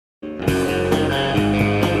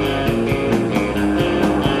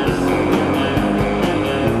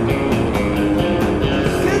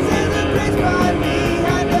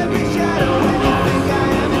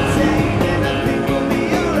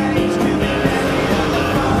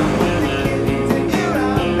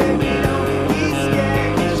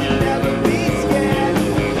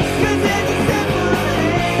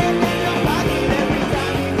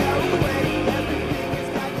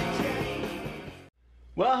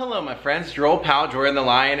Hello my friends, your old pal Jordan the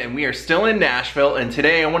Lion, and we are still in Nashville, and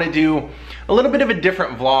today I want to do a little bit of a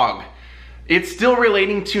different vlog. It's still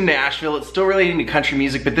relating to Nashville, it's still relating to country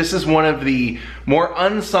music, but this is one of the more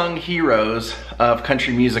unsung heroes of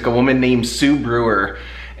country music, a woman named Sue Brewer.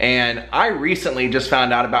 And I recently just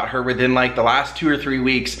found out about her within like the last 2 or 3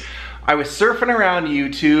 weeks. I was surfing around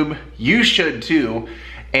YouTube, you should too,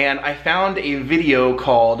 and I found a video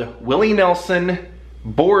called Willie Nelson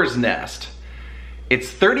Boar's Nest. It's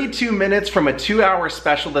 32 minutes from a 2-hour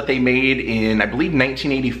special that they made in, I believe,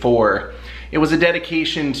 1984. It was a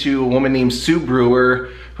dedication to a woman named Sue Brewer,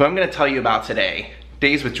 who I'm gonna tell you about today.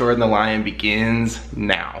 Daze with Jordan the Lion begins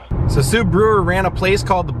now. So Sue Brewer ran a place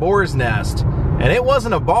called the Boar's Nest, and it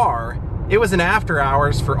wasn't a bar, it was an after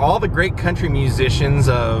hours for all the great country musicians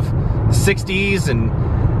of the 60s,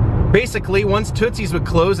 and basically once Tootsie'S would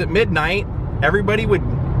close at midnight, everybody would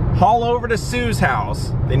haul over to Sue's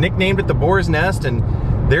house. They nicknamed it the Boar's Nest, and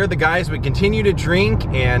there the guys would continue to drink,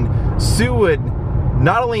 and Sue would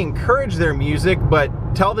not only encourage their music, but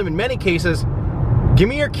tell them in many cases, give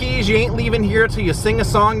me your keys, you ain't leaving here till you sing a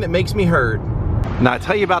song that makes me heard. Now I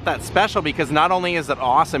tell you about that special because not only is it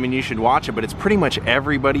awesome and you should watch it, but it's pretty much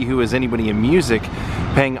everybody who is anybody in music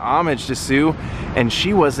paying homage to Sue, and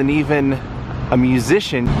she wasn't even a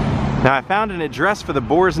musician. Now I found an address for the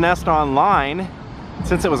Boar's Nest online.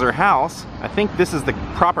 Since it was her house, I think this is the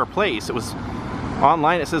proper place. It was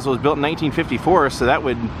online, it says it was built in 1954, so that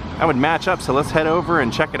would match up. So let's head over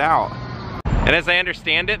and check it out. And as I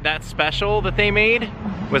understand it, that special that they made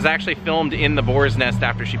was actually filmed in the Boar's Nest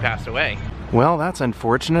after she passed away. Well, that's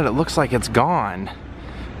unfortunate. It looks like it's gone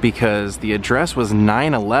because the address was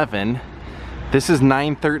 911. This is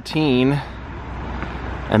 913,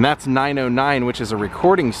 and that's 909, which is a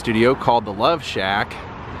recording studio called the Love Shack.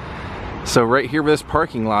 So right here where this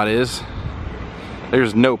parking lot is,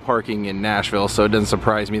 there's no parking in Nashville, so it doesn't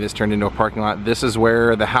surprise me this turned into a parking lot. This is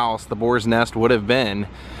where the house, the Boar's Nest, would have been.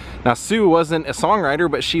 Now Sue wasn't a songwriter,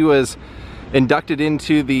 but she was inducted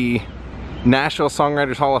into the Nashville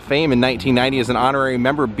Songwriters Hall of Fame in 1990 as an honorary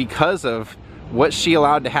member because of what she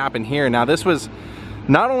allowed to happen here. Now this was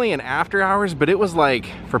not only an after hours, but it was like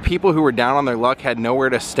for people who were down on their luck, had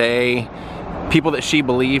nowhere to stay, people that she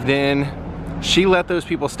believed in. She let those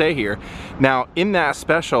people stay here. Now, in that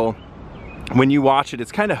special, when you watch it,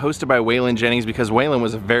 it's kind of hosted by Waylon Jennings because Waylon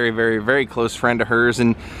was a very, very, very close friend of hers,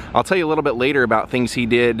 and I'll tell you a little bit later about things he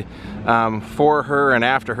did for her and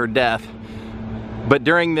after her death. But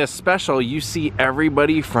during this special, you see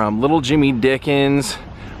everybody from Little Jimmy Dickens,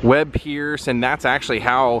 Webb Pierce, and that's actually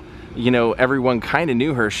how, you know, everyone kind of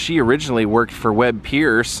knew her. She originally worked for Webb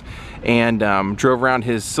Pierce and drove around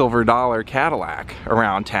his silver dollar Cadillac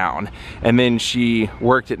around town, and then she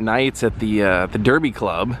worked at nights at the Derby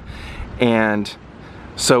Club. And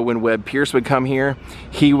so when Webb Pierce would come here,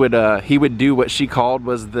 he would do what she called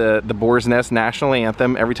was the Boar's Nest national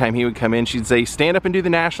anthem. Every time he would come in, she'd say, stand up and do the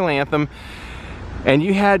national anthem. And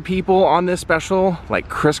you had people on this special like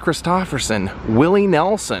Chris Christopherson, Willie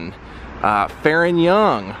Nelson, Farron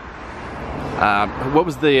Young, what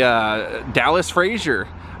was the Dallas Frazier.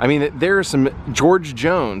 I mean, there's some George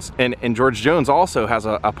Jones, and George Jones also has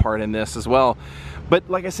a part in this as well. But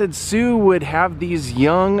like I said, Sue would have these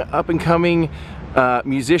young up-and-coming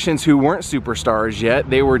musicians who weren't superstars yet.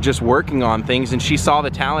 They were just working on things, and she saw the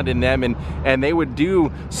talent in them, and they would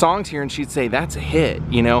do songs here, and she'd say, that's a hit,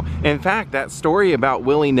 you know? And in fact, that story about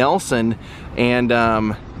Willie Nelson and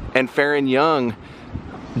Farron Young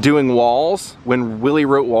doing Walls, when Willie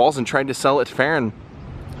wrote Walls and tried to sell it to Farron,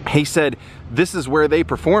 he said this is where they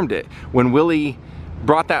performed it. When Willie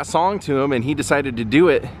brought that song to him and he decided to do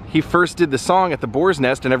it, he first did the song at the Boar's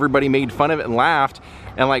Nest and everybody made fun of it and laughed.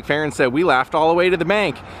 And like Farron said, we laughed all the way to the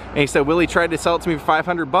bank. And he said, Willie tried to sell it to me for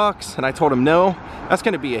 500 bucks. And I told him, no, that's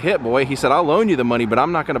gonna be a hit, boy. He said, I'll loan you the money, but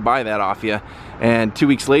I'm not gonna buy that off you. And 2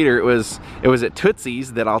 weeks later, it was at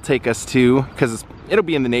Tootsie'S that I'll take us to, because it'll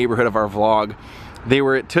be in the neighborhood of our vlog. They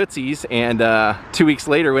were at Tootsie'S, and 2 weeks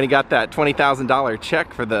later when he got that $20,000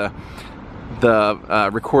 check for the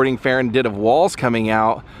recording Farron did of Walls coming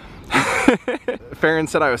out, Farron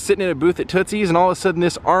said I was sitting in a booth at Tootsie'S, and all of a sudden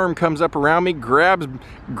this arm comes up around me,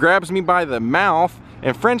 grabs me by the mouth,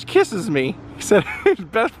 and French kisses me. He said,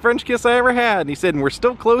 best French kiss I ever had. And he said, and we're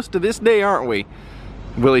still close to this day, aren't we?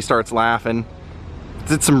 Willie starts laughing.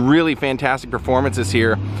 Did some really fantastic performances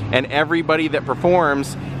here, and everybody that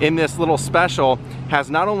performs in this little special has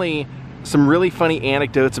not only some really funny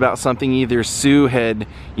anecdotes about something either Sue had,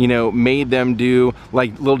 you know, made them do,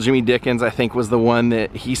 like Little Jimmy Dickens, I think, was the one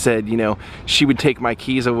that he said, you know, she would take my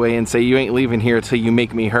keys away and say, you ain't leaving here till you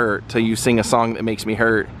make me hurt, till you sing a song that makes me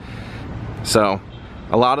hurt. So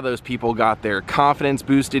a lot of those people got their confidence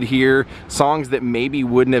boosted here. Songs that maybe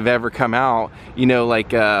wouldn't have ever come out, you know,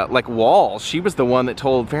 like Walls. She was the one that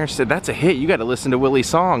told Farron, she said, that's a hit, you got to listen to Willie's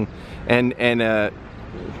song. And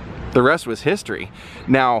the rest was history.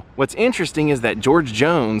 Now, what's interesting is that George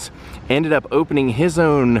Jones ended up opening his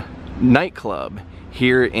own nightclub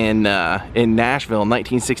here in Nashville in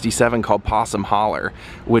 1967 called Possum Holler,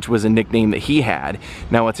 which was a nickname that he had.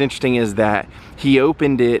 Now, what's interesting is that he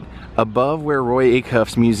opened it above where Roy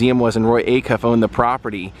Acuff's museum was, and Roy Acuff owned the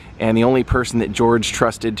property, and the only person that George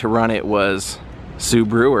trusted to run it was Sue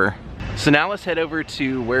Brewer. So now let's head over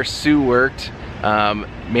to where Sue worked,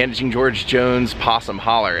 managing George Jones' Possum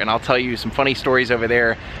Holler, and I'll tell you some funny stories over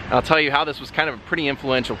there, and I'll tell you how this was kind of a pretty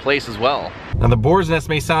influential place as well. Now, the Boar's Nest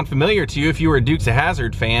may sound familiar to you if you were a Dukes of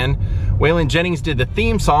Hazzard fan. Waylon Jennings did the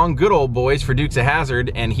theme song, Good Old Boys, for Dukes of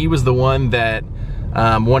Hazzard, and he was the one that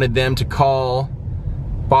wanted them to call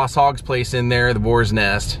Boss Hogg's place in there the Boar's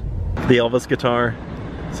Nest. The Elvis guitar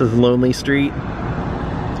says Lonely Street.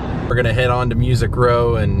 We're gonna head on to Music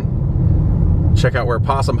Row and check out where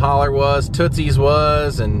Possum Holler was, TOOTSIE'S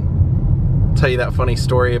was, and tell you that funny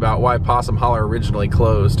story about why Possum Holler originally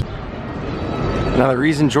closed. Now, the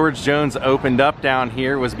reason George Jones opened up down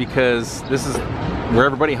here was because this is where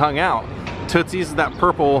everybody hung out. TOOTSIE'S is that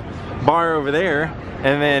purple bar over there,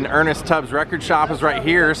 and then Ernest Tubbs record shop is right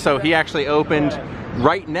here, so he actually opened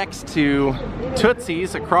right next to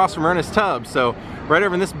TOOTSIE'S across from Ernest Tubbs. So right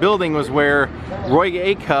over in this building was where Roy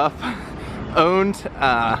Acuff owned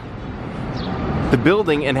the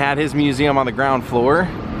building and had his museum on the ground floor.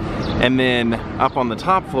 And then up on the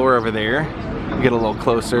top floor over there, get a little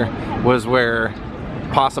closer, was where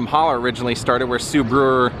Possum Holler originally started, where Sue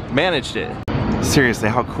Brewer managed it. Seriously,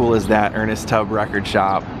 how cool is that Ernest Tubb record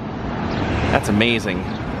shop? That's amazing.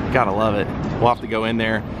 Gotta love it. We'll have to go in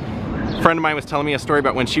there. A friend of mine was telling me a story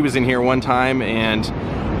about when she was in here one time and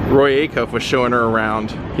Roy Acuff was showing her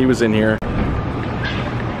around. He was in here.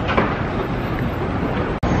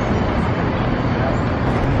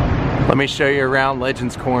 Let me show you around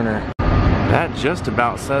Legends Corner. That just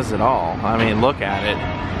about says it all. I mean, look at it.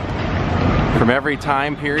 From every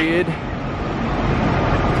time period. Look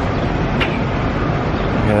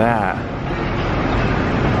at that.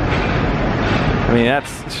 I mean,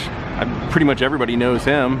 that's, pretty much everybody knows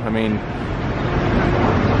him. I mean,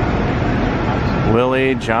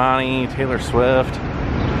 Willie, Johnny, Taylor Swift,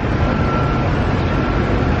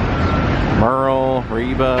 Merle,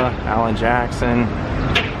 Reba, Alan Jackson,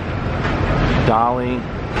 Dolly.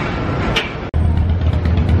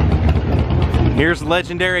 Here's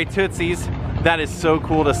legendary TOOTSIE'S. That is so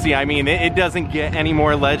cool to see. I mean, it doesn't get any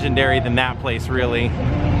more legendary than that place, really.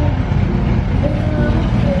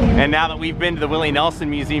 And now that we've been to the Willie Nelson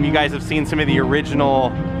Museum, you guys have seen some of the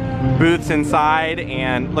original booths inside,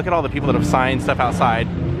 and look at all the people that have signed stuff outside.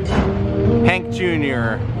 Hank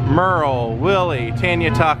Jr., Merle, Willie,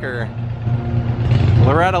 Tanya Tucker,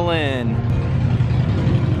 Loretta Lynn,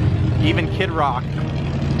 even Kid Rock.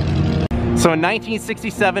 So in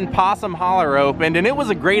 1967, Possum Holler opened, and it was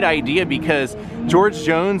a great idea because George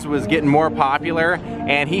Jones was getting more popular,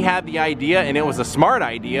 and he had the idea, and it was a smart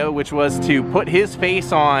idea, which was to put his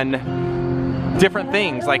face on different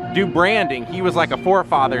things, like do branding. He was like a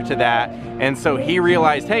forefather to that, and so he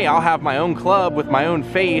realized, hey, I'll have my own club with my own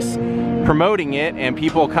face promoting it, and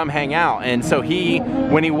people come hang out. And so he,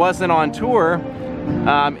 when he wasn't on tour,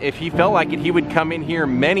 if he felt like it, he would come in here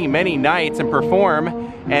many, many nights and perform.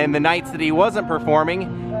 And the nights that he wasn't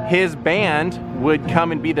performing, his band would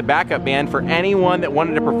come and be the backup band for anyone that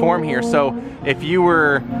wanted to perform here. So if you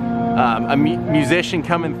were a musician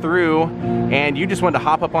coming through and you just wanted to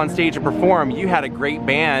hop up on stage and perform, you had a great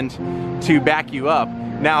band to back you up.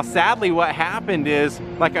 Now, sadly, what happened is,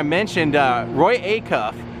 like I mentioned, Roy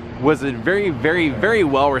Acuff was a very, very, very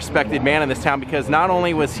well-respected man in this town, because not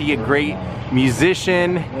only was he a great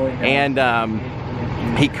musician, and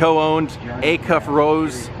he co-owned Acuff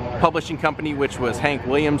Rose Publishing Company, which was Hank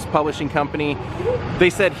Williams' publishing company. They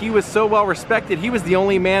said he was so well respected, he was the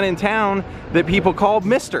only man in town that people called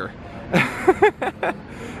Mr.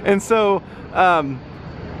 And so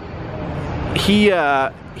he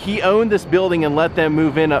owned this building and let them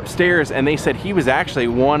move in upstairs, and they said he was actually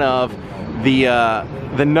one of the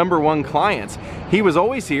 #1 clients. He was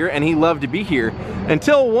always here and he loved to be here,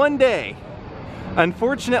 until one day.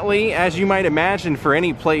 Unfortunately, as you might imagine for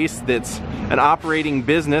any place that's an operating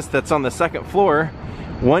business that's on the second floor,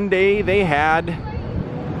 one day they had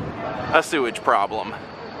a sewage problem.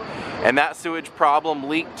 And that sewage problem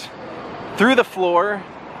leaked through the floor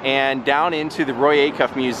and down into the Roy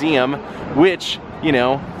Acuff Museum, which, you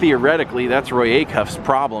know, theoretically that's Roy Acuff's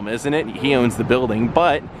problem, isn't it? He owns the building,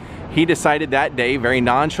 but he decided that day very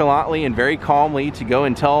nonchalantly and very calmly to go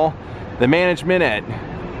and tell the management at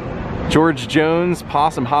George Jones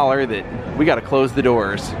Possum Holler that we got to close the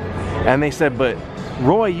doors. And they said, but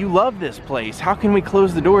Roy, you love this place. How can we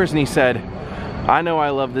close the doors? And he said, I know I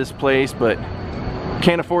love this place, but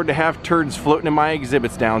can't afford to have turds floating in my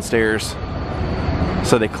exhibits downstairs.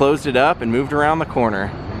 So they closed it up and moved around the corner.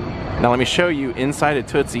 Now let me show you inside of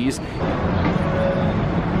Tootsie's.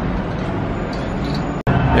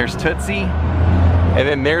 There's Tootsie, and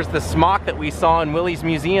then there's the smock that we saw in Willie's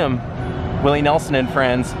museum. Willie Nelson and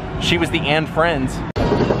Friends. She was the and Friends.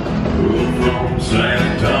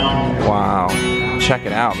 Wow, check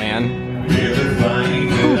it out, man.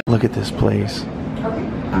 Look at this place.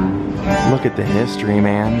 Look at the history,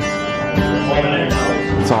 man.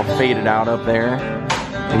 It's all faded out up there.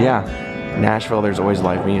 But yeah, Nashville, there's always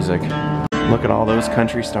live music. Look at all those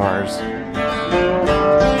country stars.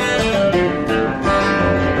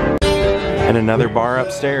 And another bar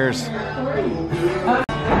upstairs.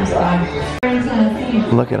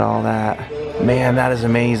 Look at all that. Man, that is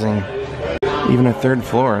amazing. Even a third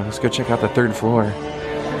floor. Let's go check out the third floor.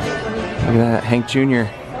 Look at that, Hank Jr.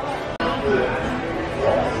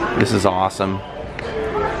 This is awesome.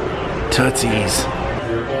 Tootsie's.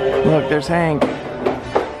 Look, there's Hank.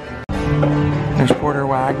 There's Porter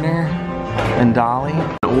Wagner and Dolly.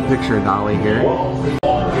 An old picture of Dolly here.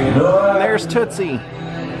 There's Tootsie.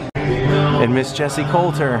 And Miss Jessie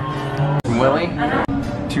Coulter. From Willie.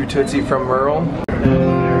 To Tootsie from Merle.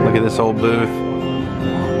 Look at this old booth.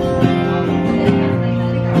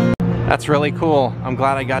 That's really cool. I'm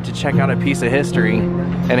glad I got to check out a piece of history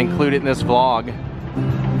and include it in this vlog.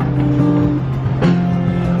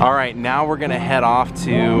 Alright, now we're gonna head off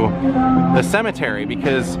to the cemetery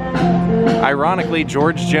because ironically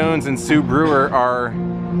George Jones and Sue Brewer are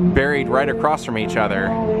buried right across from each other.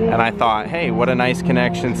 And I thought, hey, what a nice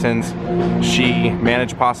connection since she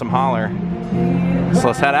managed Possum Holler. So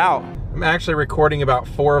let's head out. I'm actually recording about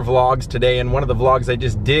 4 vlogs today, and one of the vlogs I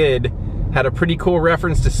just did had a pretty cool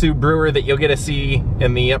reference to Sue Brewer that you'll get to see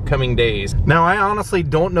in the upcoming days. Now, I honestly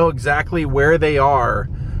don't know exactly where they are,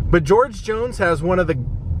 but George Jones has one of the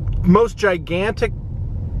most gigantic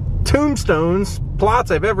tombstones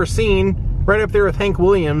plots I've ever seen, right up there with Hank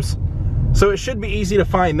Williams. So it should be easy to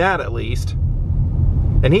find that at least.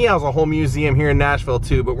 And he has a whole museum here in Nashville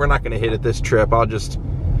too, but we're not gonna hit it this trip. I'll just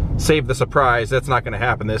save the surprise. That's not gonna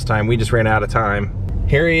happen this time. We just ran out of time.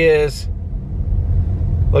 Here he is.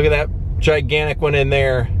 Look at that gigantic one in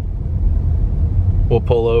there. We'll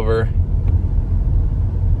pull over.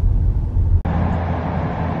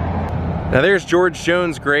 Now there's George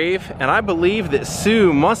Jones' grave, and I believe that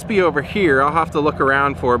Sue must be over here. I'll have to look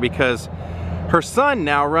around for her because her son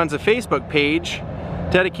now runs a Facebook page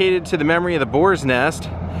dedicated to the memory of the Boar's Nest,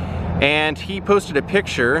 and he posted a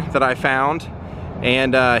picture that I found,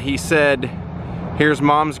 and he said, here's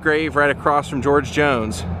Mom's grave right across from George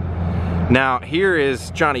Jones. Now here is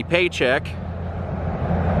Johnny Paycheck.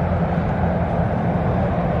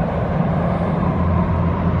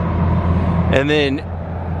 And then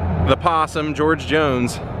the Possum, George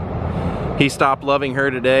Jones, he stopped loving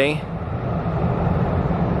her today.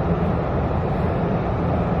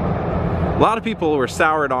 A lot of people were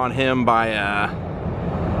soured on him by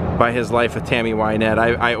his life with Tammy Wynette.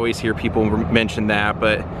 I always hear people mention that,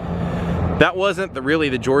 but that wasn't really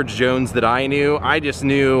the George Jones that I knew. I just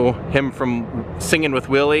knew him from singing with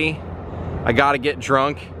Willie. I Gotta Get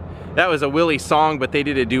Drunk. That was a Willie song, but they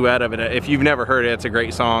did a duet of it. If you've never heard it, it's a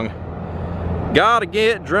great song. Gotta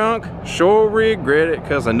get drunk, sure regret it,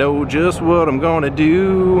 cause I know just what I'm gonna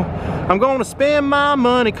do. I'm gonna spend my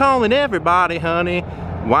money calling everybody honey,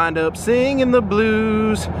 wind up singing the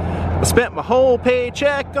blues. I spent my whole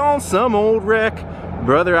paycheck on some old wreck,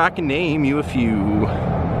 brother, I can name you a few.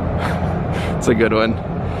 It's a good one.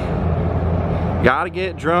 Gotta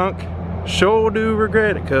get drunk, sure do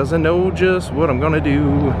regret it, cause I know just what I'm gonna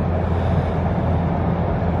do.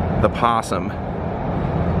 The Possum.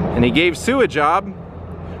 And he gave Sue a job,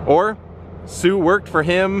 or Sue worked for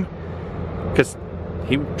him because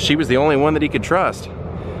she was the only one that he could trust.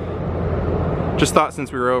 Just thought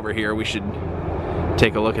since we were over here we should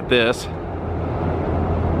take a look at this.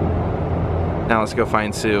 Now let's go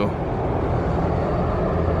find Sue.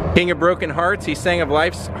 King of Broken Hearts, he sang of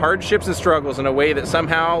life's hardships and struggles in a way that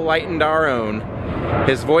somehow lightened our own.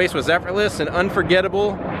 His voice was effortless and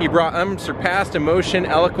unforgettable. He brought unsurpassed emotion,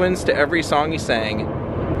 eloquence to every song he sang.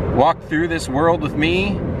 Walk through this world with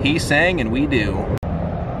me, he sang, and we do.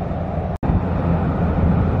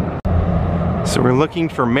 So we're looking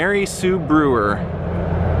for Mary Sue Brewer.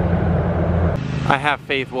 I have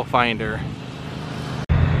faith we'll find her.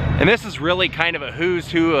 And this is really kind of a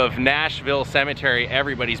who's who of Nashville cemetery.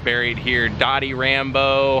 Everybody's buried here. Dottie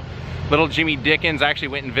Rambo, little Jimmy Dickens, I actually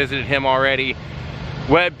went and visited him already.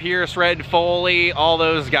 Webb Pierce, Red Foley, all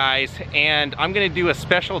those guys. And I'm gonna do a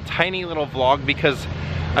special tiny little vlog because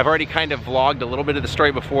I've already kind of vlogged a little bit of the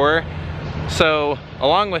story before. So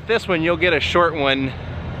along with this one, you'll get a short one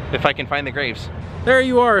if I can find the graves. There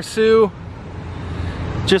you are, Sue.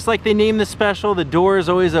 Just like they named the special, the door is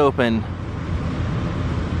always open.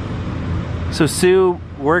 So Sue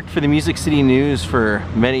worked for the Music City News for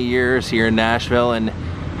many years here in Nashville and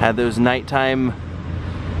had those nighttime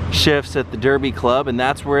shifts at the Derby Club, and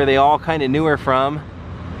that's where they all kind of knew her from.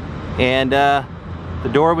 And the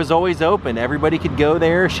door was always open. Everybody could go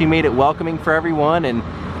there. She made it welcoming for everyone, and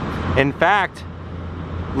in fact,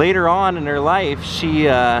 later on in her life, she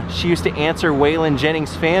used to answer Waylon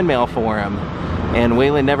Jennings fan mail for him. And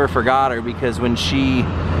Waylon never forgot her, because when she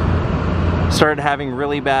started having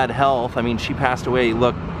really bad health, I mean, she passed away,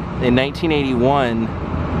 look, in 1981,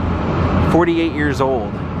 48 years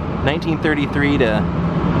old, 1933 to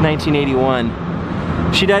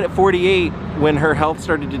 1981. She died at 48 when her health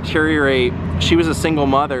started to deteriorate. She was a single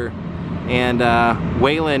mother, and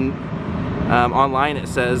Waylon, online it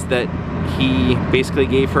says that he basically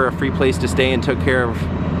gave her a free place to stay and took care of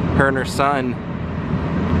her and her son.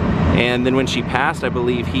 And then when she passed, I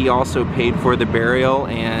believe he also paid for the burial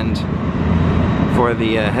and for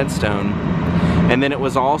the headstone. And then it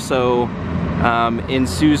was also in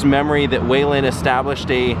Sue's memory that Waylon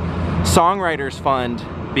established a songwriters fund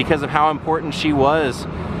because of how important she was.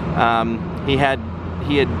 He had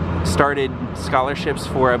started scholarships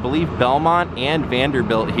for, I believe, Belmont and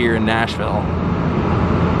Vanderbilt here in Nashville.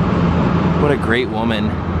 What a great woman.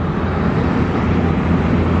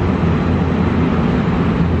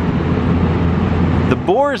 The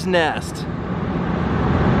Boar's Nest.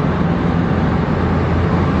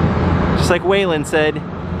 Just like Waylon said,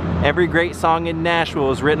 every great song in Nashville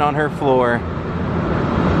was written on her floor.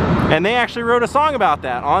 And they actually wrote a song about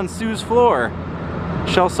that, On Sue's Floor.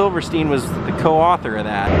 Shel Silverstein was the co-author of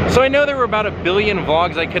that. So I know there were about 1 billion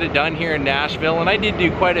vlogs I could have done here in Nashville, and I did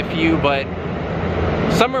do quite a few, but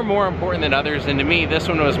some are more important than others, and to me this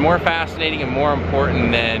one was more fascinating and more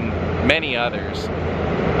important than many others.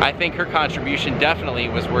 I think her contribution definitely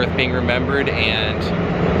was worth being remembered, and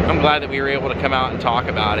I'm glad that we were able to come out and talk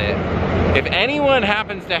about it. If anyone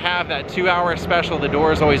happens to have that 2-hour special, The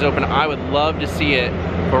Door is Always Open, I would love to see it.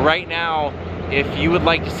 But right now, if you would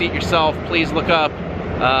like to see it yourself, please look up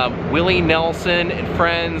Willie Nelson and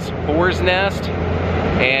Friends Boar's Nest,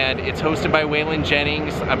 and it's hosted by Waylon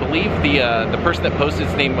Jennings. I believe the person that posted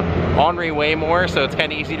his name Henry Waymore, so it's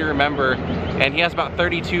kind of easy to remember. And he has about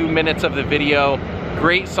 32 minutes of the video.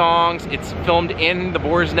 Great songs. It's filmed in the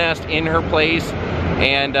Boar's Nest in her place,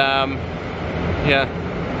 and yeah,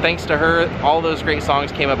 thanks to her, all those great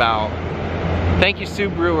songs came about. Thank you, Sue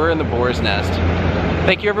Brewer and the Boar's Nest.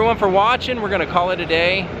 Thank you everyone for watching. We're gonna call it a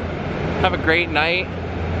day. Have a great night.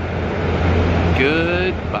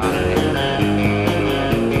 Goodbye.